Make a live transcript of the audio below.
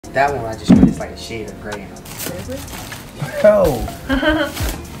That one I just put is like a shade of gray. Seriously? Bro.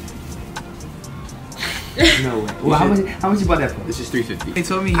 No way. Well, how much you bought that for? This is $350. He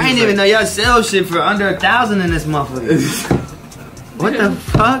told me I didn't even know y'all sell shit for under 1,000 in this motherfucker. What the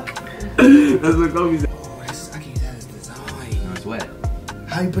fuck? That's what Kobe said. Oh, I can't tell this design. No, it's wet.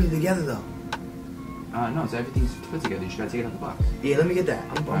 How you put it together though? No, so everything's put together. You just gotta take it out the box. Yeah, let me get that.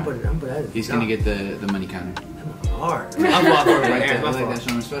 I'm putting that. He's gonna get the money counter. Hard. I'll go out for it right there. I like that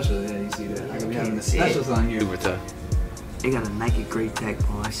showing special. Yeah, you see that? I could be having the specials on here. Super tough. They got a Nike gray tech.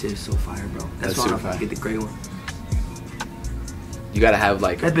 Oh, that shit is so fire, bro. That's why I'm gonna get the gray one. You gotta have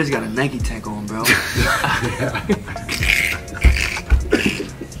like. That bitch got a Nike tech on, bro.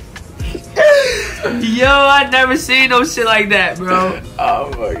 Yo, I never seen no shit like that, bro.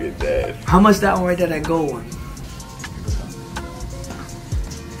 Oh fucking dead. How much that one right there, that gold one?